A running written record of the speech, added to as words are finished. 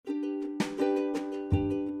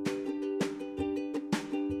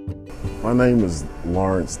My name is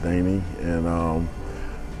Lawrence Daney, and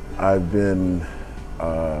I've been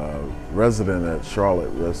a resident at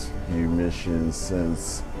Charlotte Rescue Mission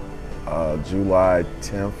since July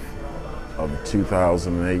 10th of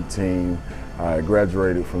 2018. I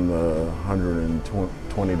graduated from the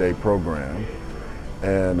 120-day program,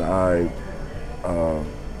 and I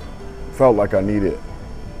felt like I needed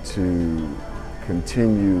to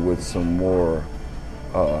continue with some more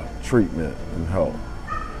treatment and help.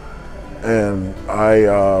 And I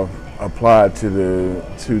applied to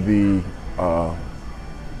the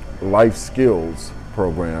Life Skills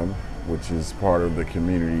program, which is part of the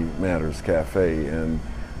Community Matters Cafe, and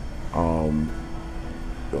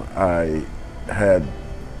I had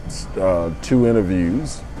 2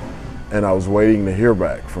 interviews, and I was waiting to hear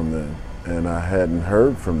back from them, and I hadn't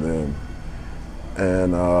heard from them,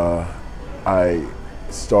 and I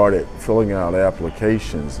started filling out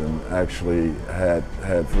applications and actually had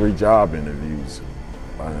 3 job interviews.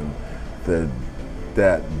 And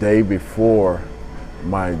that day before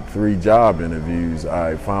my 3 job interviews,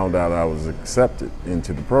 I found out I was accepted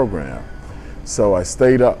into the program. So I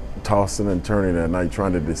stayed up tossing and turning that night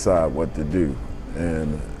trying to decide what to do.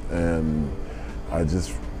 And I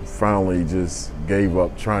just finally just gave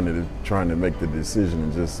up trying to make the decision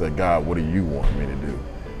and just said, God, what do you want me to do?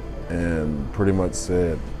 And pretty much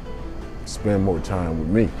said, spend more time with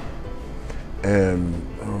me. And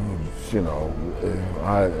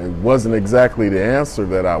it wasn't exactly the answer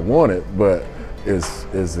that I wanted, but it's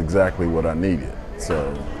exactly what I needed.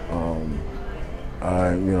 So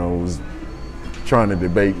I was trying to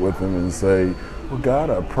debate with him and say, well, God,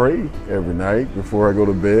 I pray every night before I go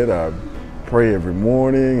to bed. I pray every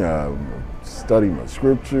morning. I study my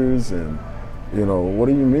scriptures, and what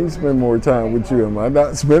do you mean spend more time with you? Am I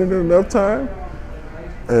not spending enough time?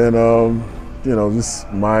 And, just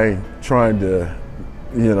my trying to,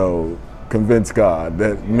 convince God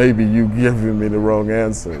that maybe you giving me the wrong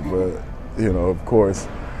answer. But, of course,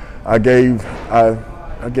 I gave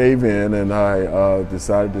in, and I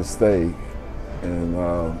decided to stay and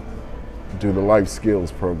do the Life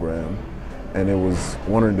Skills program. And it was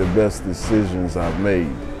one of the best decisions I've made,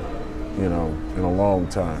 in a long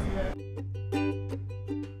time.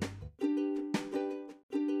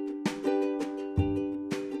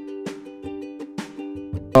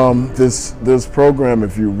 This program,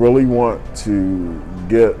 if you really want to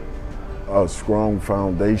get a strong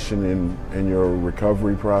foundation in your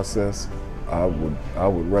recovery process, I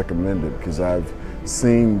would recommend it, because I've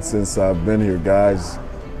seen since I've been here guys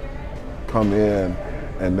come in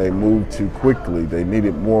and they move too quickly. They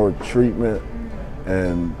needed more treatment,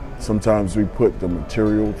 and sometimes we put the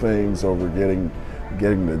material things over getting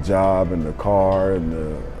the job and the car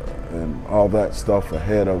and all that stuff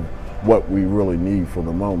ahead of what we really need for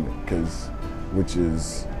the moment, which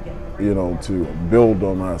is, to build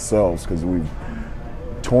on ourselves, because we've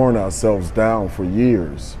torn ourselves down for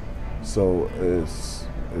years. So it's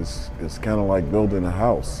kind of like building a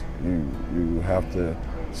house. You have to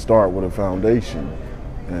start with a foundation,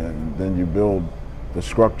 and then you build the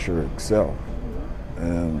structure itself.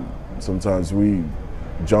 And sometimes we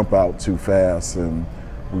jump out too fast, and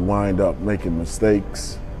we wind up making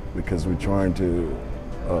mistakes because we're trying to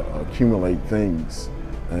accumulate things.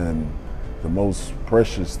 And the most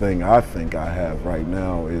precious thing I think I have right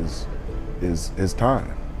now is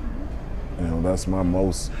time. That's my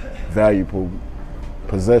most valuable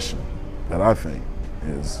possession that I think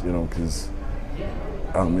is, because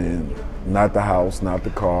not the house, not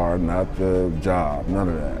the car, not the job, none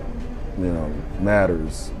of that,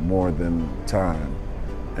 matters more than time.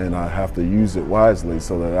 And I have to use it wisely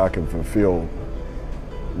so that I can fulfill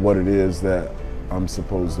what it is that I'm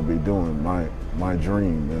supposed to be doing, my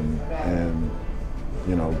dream, and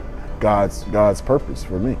God's purpose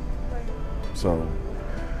for me. So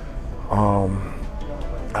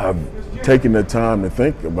I've taken the time to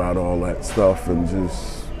think about all that stuff, and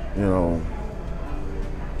just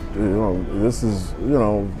this is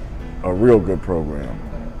a real good program,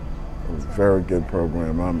 a very good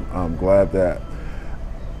program. I'm glad that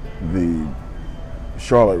the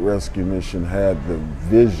Charlotte Rescue Mission had the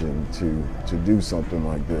vision to do something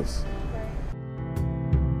like this.